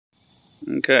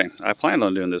Okay, I planned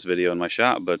on doing this video in my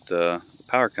shop, but the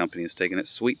power company is taking its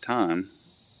sweet time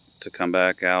to come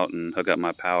back out and hook up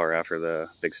my power after the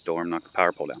big storm knocked the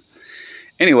power pole down.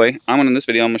 Anyway, in this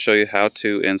video I'm going to show you how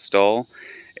to install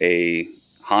a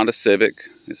Honda Civic.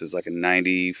 This is like a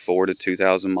 94 to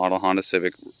 2000 model Honda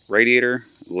Civic radiator,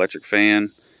 electric fan,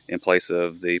 in place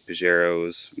of the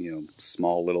Pajero's,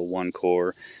 small little one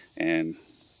core and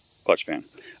clutch fan.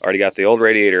 Already got the old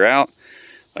radiator out.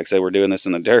 Like I said, we're doing this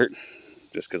in the dirt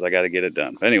just because I got to get it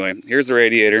done. But anyway, here's the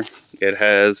radiator.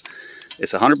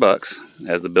 It's $100. It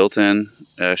has the built-in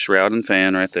shroud and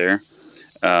fan right there.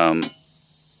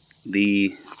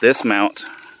 This mount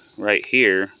right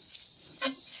here,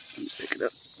 pick it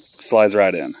up, slides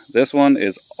right in. This one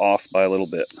is off by a little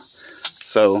bit.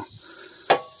 So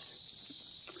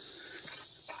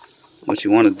what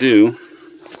you want to do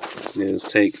is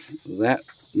take that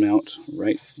mount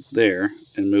right there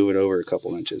and move it over a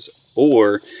couple inches,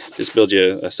 or just build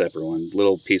you a separate one,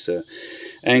 little piece of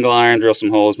angle iron, drill some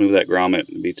holes, move that grommet.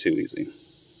 It'd be too easy.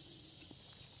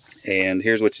 And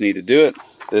here's what you need to do it.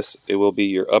 It will be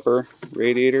your upper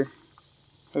radiator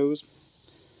hose,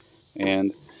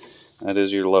 and that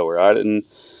is your lower. I didn't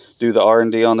do the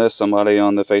R&D on this. Somebody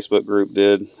on the Facebook group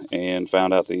did and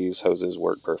found out these hoses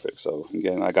work perfect. So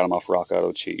again, I got them off Rock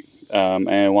Auto cheap.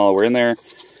 And while we're in there,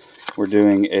 we're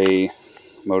doing a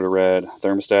Motor Rad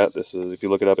thermostat. This is, if you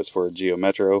look it up, it's for a Geo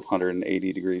Metro,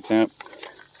 180 degree temp.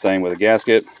 Same with a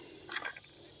gasket.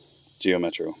 Geo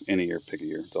Metro, any year, pick a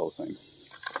year, it's all the same.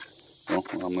 Well,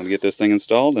 I'm going to get this thing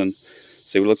installed and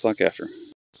see what it looks like after.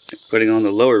 Putting on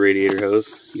the lower radiator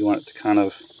hose, you want it to kind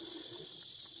of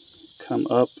come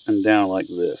up and down like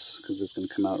this, because it's going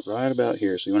to come out right about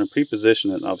here. So you want to pre-position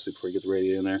it, obviously, before you get the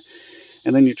radiator in there.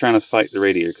 And then you're trying to fight the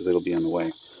radiator because it'll be in the way.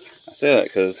 I say that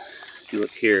because if you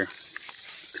look here,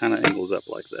 it kind of angles up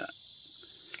like that.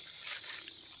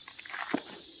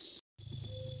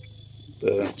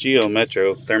 The Geo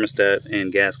Metro thermostat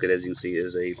and gasket, as you can see,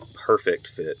 is a perfect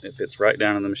fit. It fits right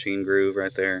down in the machine groove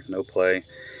right there, no play.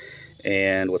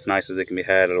 And what's nice is it can be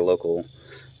had at a local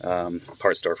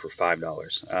parts store for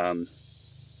 $5.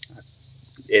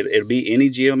 It'll be any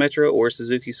Geo Metro or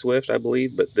Suzuki Swift, I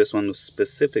believe, but this one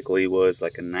specifically was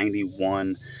like a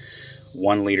 91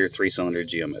 1-liter 3-cylinder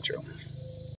Geo Metro.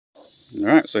 All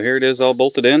right, so here it is all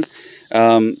bolted in.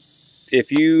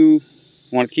 If you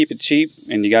want to keep it cheap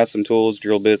and you got some tools,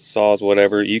 drill bits, saws,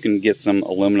 whatever, you can get some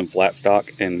aluminum flat stock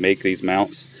and make these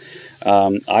mounts.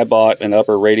 I bought an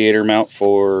upper radiator mount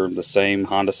for the same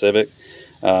Honda Civic.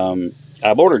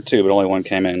 I've ordered two, but only one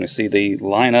came in. You see, they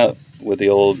line up with the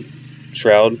old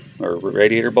shroud or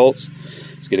radiator bolts.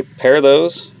 Just get a pair of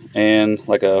those and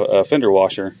like a fender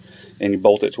washer, and you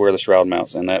bolt it to where the shroud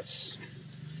mounts, and that's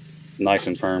nice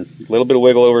and firm. A little bit of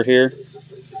wiggle over here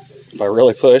if I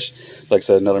really push. Like I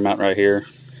said, another mount right here,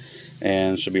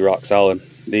 and should be rock solid.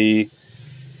 The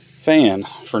fan,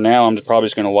 for now, I'm probably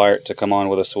just going to wire it to come on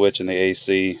with a switch in the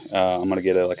AC. I'm going to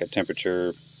get like a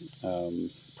temperature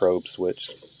probe switch,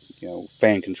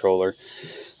 fan controller.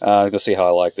 Go see how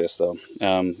I like this though.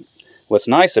 What's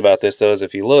nice about this though is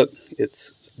if you look,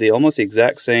 it's almost the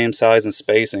exact same size and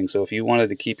spacing. So if you wanted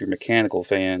to keep your mechanical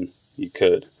fan, you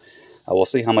could. We'll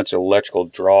see how much electrical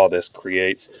draw this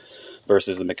creates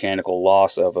versus the mechanical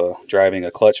loss of driving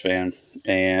a clutch fan,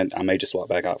 and I may just swap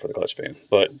back out for the clutch fan.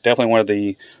 But definitely one of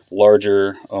the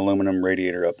larger aluminum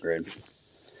radiator upgrade.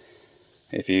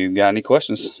 If you got any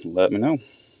questions, let me know.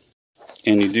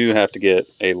 And you do have to get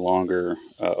a longer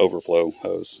overflow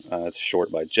hose. It's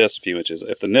short by just a few inches.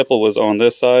 If the nipple was on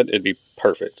this side, it'd be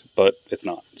perfect, but it's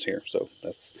not. It's here, so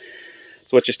that's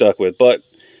what you're stuck with. But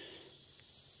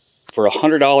for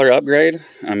 $100 upgrade,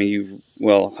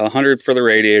 $100 for the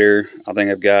radiator. I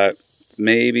think I've got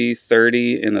maybe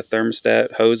 $30 in the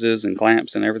thermostat, hoses and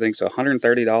clamps and everything. So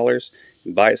 $130.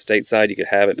 You buy it stateside, you could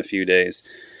have it in a few days.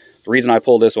 The reason I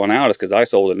pulled this one out is because I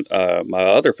sold my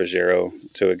other Pajero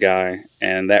to a guy,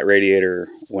 and that radiator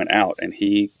went out, and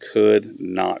he could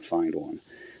not find one.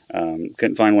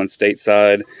 Couldn't find one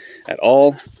stateside at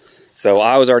all. So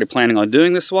I was already planning on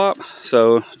doing this swap.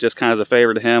 So just kind of as a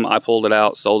favor to him, I pulled it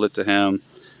out, sold it to him.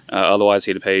 Otherwise,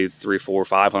 he'd have paid $300,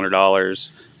 $400, $500,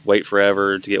 wait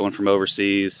forever to get one from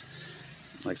overseas.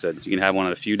 Like I said, you can have one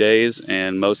in a few days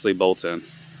and mostly bolt in.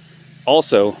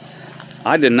 Also,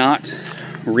 I did not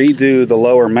redo the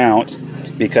lower mount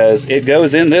because it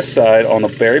goes in this side on the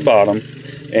very bottom,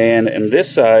 and in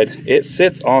this side, it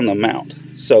sits on the mount.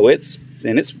 So it's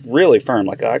really firm.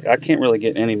 Like I can't really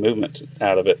get any movement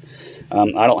out of it.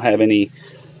 I don't have any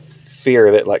fear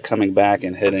of it like coming back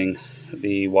and hitting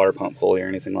the water pump pulley or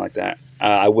anything like that.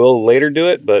 I will later do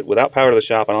it, but without power to the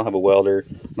shop, I don't have a welder.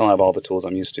 I don't have all the tools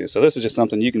I'm used to. So this is just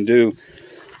something you can do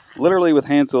literally with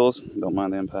hand tools. Don't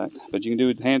mind the impact, but you can do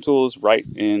with hand tools right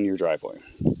in your driveway.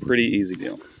 Pretty easy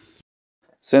deal.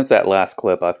 Since that last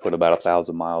clip, I've put about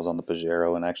 1,000 miles on the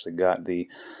Pajero and actually got the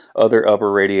other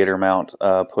upper radiator mount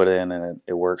put in, and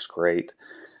it works great.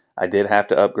 I did have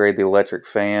to upgrade the electric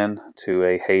fan to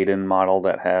a Hayden model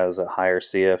that has a higher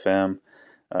CFM.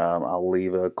 I'll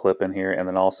leave a clip in here, and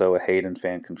then also a Hayden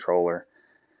fan controller.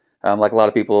 Like a lot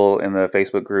of people in the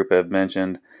Facebook group have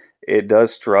mentioned, it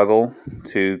does struggle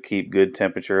to keep good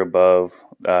temperature above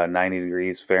 90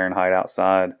 degrees Fahrenheit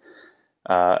outside,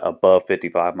 above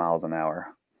 55 miles an hour.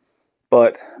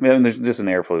 But I mean, there's just an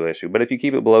airflow issue. But if you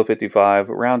keep it below 55,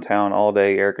 around town all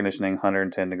day, air conditioning,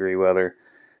 110 degree weather,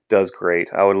 does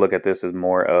great. I would look at this as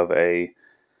more of a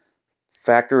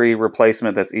factory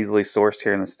replacement that's easily sourced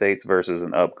here in the States versus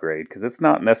an upgrade, because it's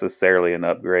not necessarily an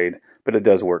upgrade, but it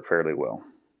does work fairly well.